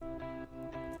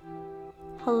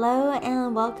Hello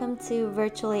and welcome to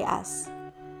Virtually Us,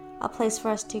 a place for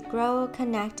us to grow,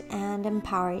 connect, and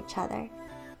empower each other.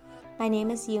 My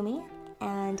name is Yumi,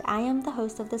 and I am the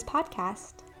host of this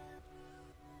podcast.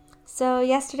 So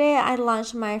yesterday I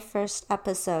launched my first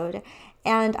episode,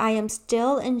 and I am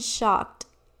still in shock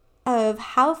of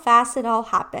how fast it all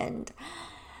happened.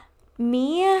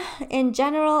 Me, in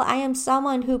general, I am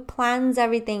someone who plans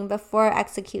everything before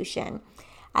execution.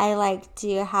 I like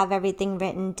to have everything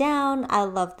written down. I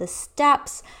love the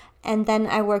steps, and then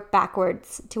I work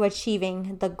backwards to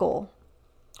achieving the goal.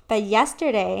 But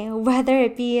yesterday, whether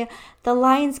it be the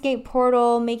Lionsgate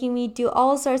portal making me do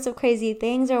all sorts of crazy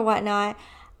things or whatnot,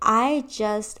 I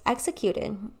just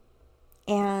executed.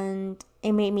 And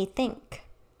it made me think,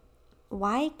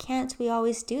 why can't we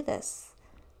always do this?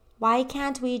 Why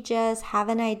can't we just have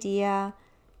an idea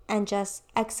and just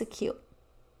execute?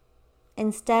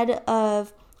 Instead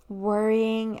of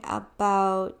worrying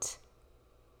about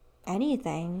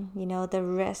anything, the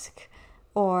risk,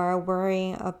 or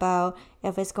worrying about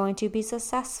if it's going to be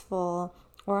successful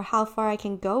or how far I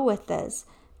can go with this,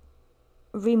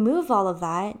 remove all of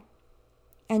that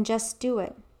and just do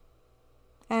it.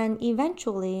 And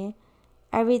eventually,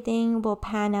 everything will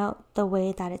pan out the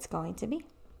way that it's going to be.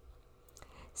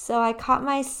 So I caught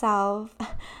myself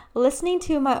listening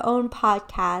to my own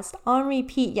podcast on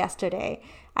repeat yesterday.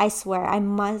 I swear I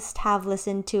must have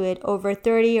listened to it over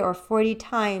 30 or 40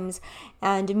 times,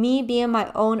 and me being my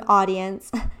own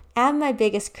audience and my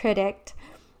biggest critic,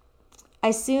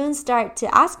 I soon start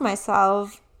to ask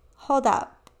myself, hold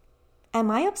up, am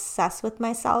I obsessed with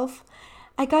myself?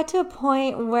 I got to a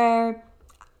point where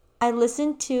I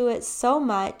listened to it so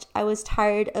much I was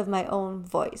tired of my own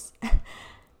voice.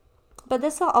 But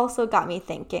this also got me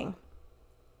thinking,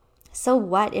 so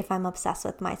what if I'm obsessed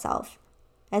with myself?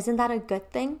 Isn't that a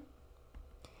good thing?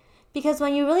 Because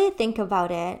when you really think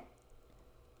about it,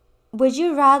 would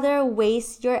you rather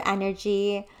waste your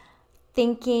energy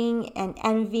thinking and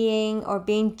envying or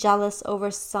being jealous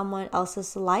over someone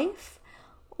else's life?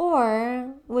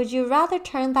 Or would you rather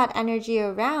turn that energy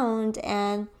around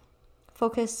and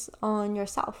focus on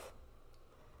yourself?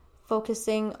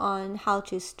 Focusing on how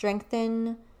to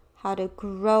strengthen, how to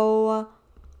grow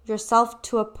yourself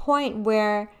to a point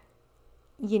where,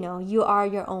 you are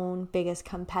your own biggest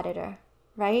competitor,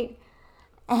 right?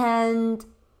 And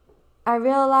I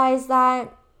realized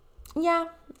that, I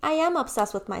am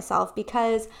obsessed with myself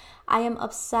because I am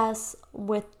obsessed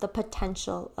with the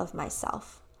potential of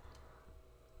myself.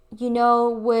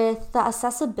 With the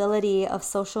accessibility of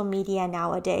social media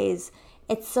nowadays,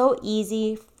 it's so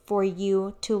easy for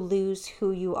you to lose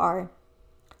who you are.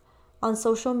 On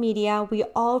social media, we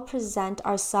all present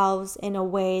ourselves in a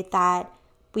way that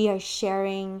we are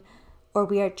sharing or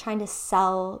we are trying to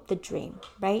sell the dream,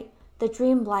 right? The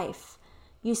dream life.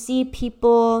 You see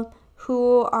people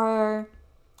who are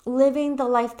living the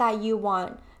life that you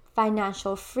want,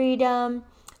 financial freedom.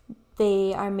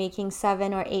 They are making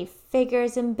 7 or 8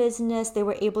 figures in business. They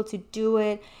were able to do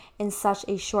it in such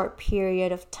a short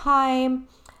period of time.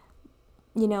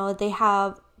 They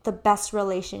have the best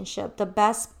relationship, the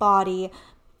best body,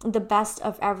 the best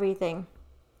of everything.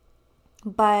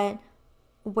 But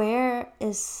where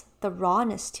is the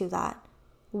rawness to that?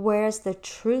 Where's the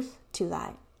truth to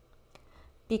that?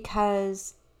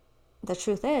 Because the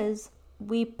truth is,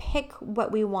 we pick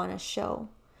what we want to show.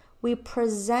 We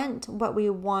present what we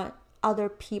want other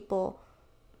people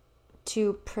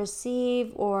to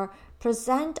perceive or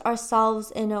present ourselves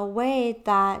in a way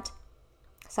that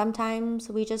sometimes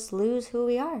we just lose who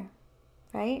we are,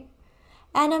 right?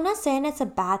 And I'm not saying it's a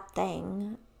bad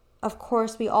thing. Of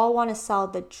course, we all want to sell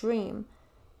the dream.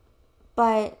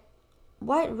 But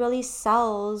what really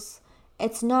sells,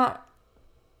 it's not,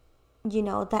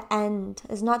 the end.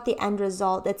 It's not the end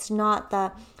result. It's not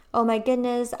the, oh my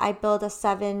goodness, I built a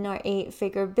 7 or 8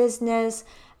 figure business,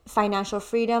 financial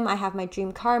freedom, I have my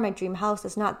dream car, my dream house.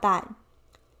 It's not that.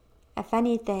 If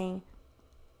anything,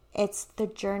 it's the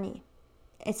journey.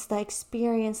 It's the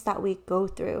experience that we go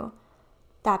through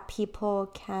that people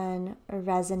can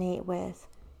resonate with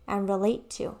and relate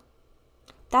to.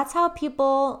 That's how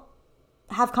people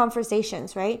have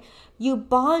conversations, right? You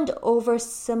bond over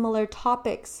similar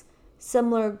topics,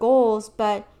 similar goals,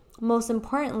 but most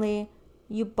importantly,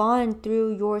 you bond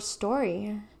through your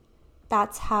story.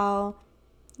 That's how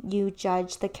you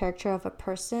judge the character of a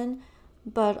person,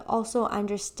 but also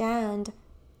understand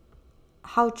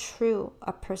how true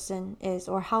a person is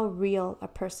or how real a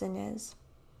person is.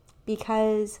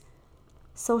 Because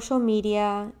social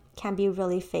media can be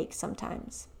really fake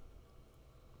sometimes.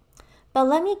 But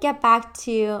let me get back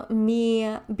to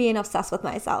me being obsessed with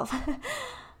myself.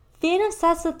 Being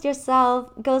obsessed with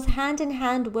yourself goes hand in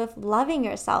hand with loving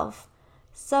yourself.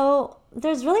 So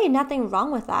there's really nothing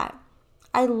wrong with that.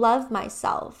 I love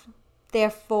myself.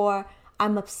 Therefore,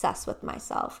 I'm obsessed with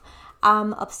myself.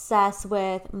 I'm obsessed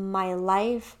with my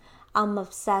life. I'm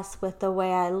obsessed with the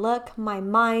way I look, my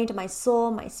mind, my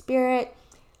soul, my spirit.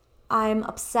 I'm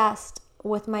obsessed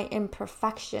with my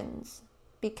imperfections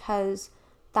because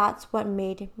that's what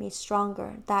made me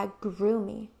stronger. That grew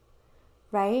me,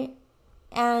 right?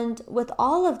 And with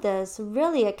all of this,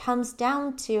 really, it comes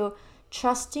down to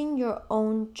trusting your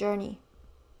own journey.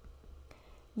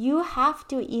 You have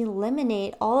to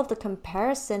eliminate all of the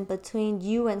comparison between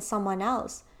you and someone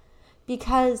else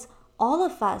because all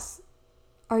of us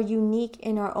are unique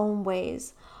in our own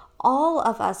ways. All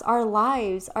of us, our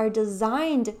lives are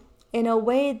designed in a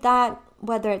way that,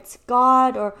 whether it's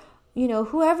God or,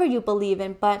 whoever you believe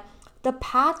in, but the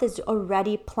path is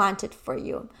already planted for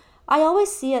you. I always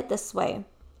see it this way.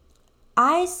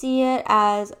 I see it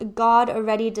as God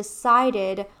already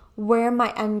decided where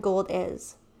my end goal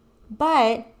is.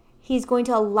 But He's going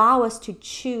to allow us to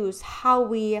choose how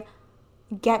we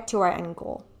get to our end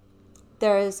goal.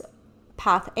 There's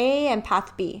path A and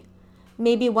path B.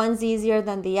 Maybe one's easier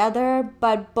than the other,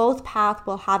 but both paths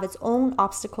will have its own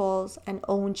obstacles and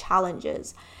own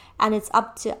challenges. And it's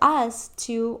up to us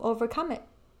to overcome it.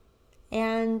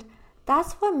 And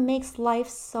that's what makes life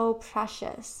so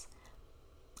precious.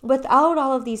 Without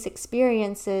all of these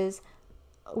experiences,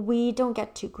 we don't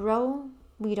get to grow.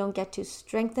 We don't get to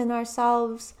strengthen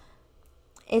ourselves.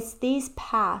 It's these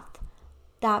paths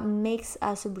that makes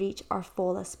us reach our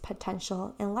fullest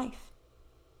potential in life.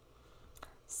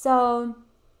 So,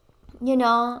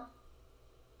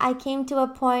 I came to a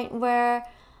point where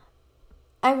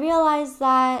I realized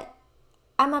that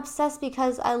I'm obsessed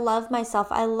because I love myself.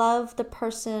 I love the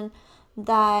person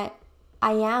that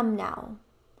I am now.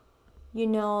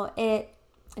 It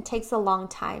takes a long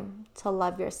time to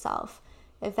love yourself.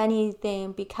 If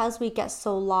anything, because we get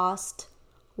so lost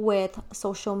with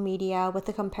social media, with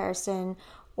the comparison,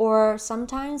 or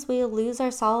sometimes we lose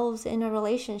ourselves in a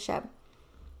relationship,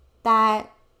 that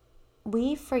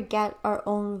we forget our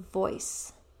own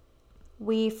voice.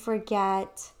 We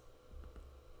forget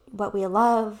what we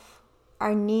love,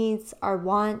 our needs, our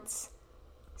wants.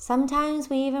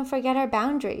 Sometimes we even forget our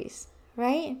boundaries,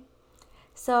 right?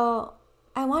 So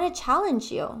I want to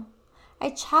challenge you.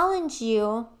 I challenge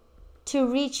you to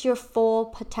reach your full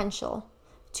potential,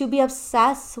 to be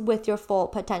obsessed with your full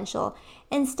potential.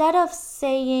 Instead of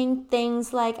saying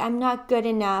things like, I'm not good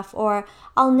enough, or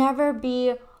I'll never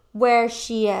be where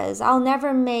she is, I'll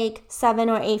never make 7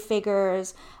 or 8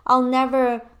 figures, I'll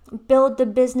never build the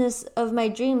business of my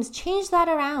dreams. Change that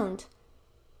around,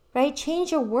 right?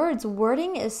 Change your words.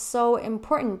 Wording is so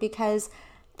important because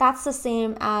that's the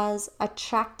same as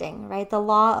attracting, right? The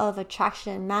law of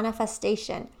attraction,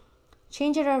 manifestation.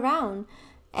 Change it around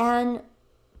and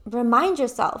remind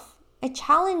yourself. I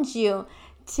challenge you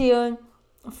to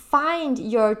find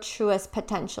your truest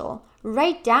potential.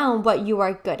 Write down what you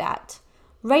are good at.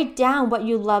 Write down what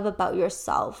you love about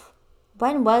yourself.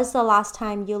 When was the last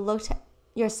time you looked at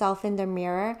yourself in the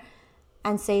mirror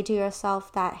and say to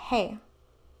yourself that, hey,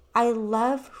 I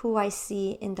love who I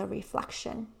see in the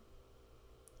reflection.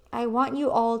 I want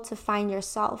you all to find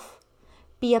yourself.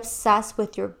 Be obsessed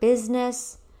with your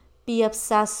business. Be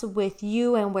obsessed with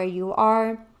you and where you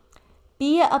are.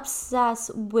 Be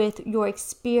obsessed with your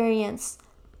experience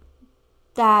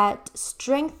that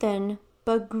strengthened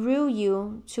but grew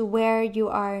you to where you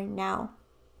are now.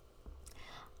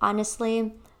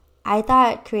 Honestly, I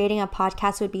thought creating a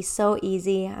podcast would be so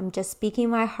easy. I'm just speaking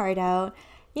my heart out.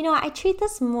 I treat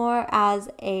this more as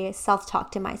a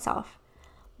self-talk to myself.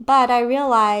 But I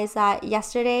realized that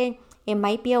yesterday, it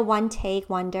might be a one-take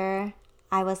wonder.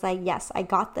 I was like, yes, I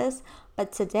got this.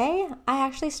 But today, I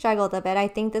actually struggled a bit. I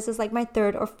think this is like my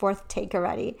 3rd or 4th take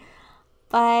already.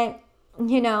 But,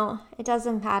 it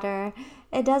doesn't matter.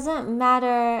 It doesn't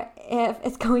matter if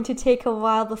it's going to take a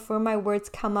while before my words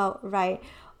come out right.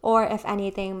 Or if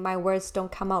anything, my words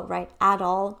don't come out right at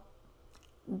all.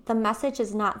 The message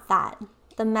is not that.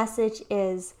 The message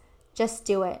is just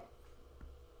do it.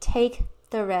 Take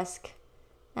the risk.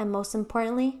 And most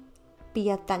importantly, be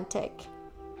authentic.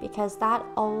 Because that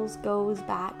always goes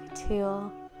back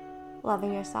to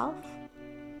loving yourself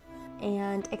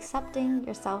and accepting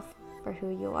yourself for who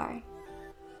you are.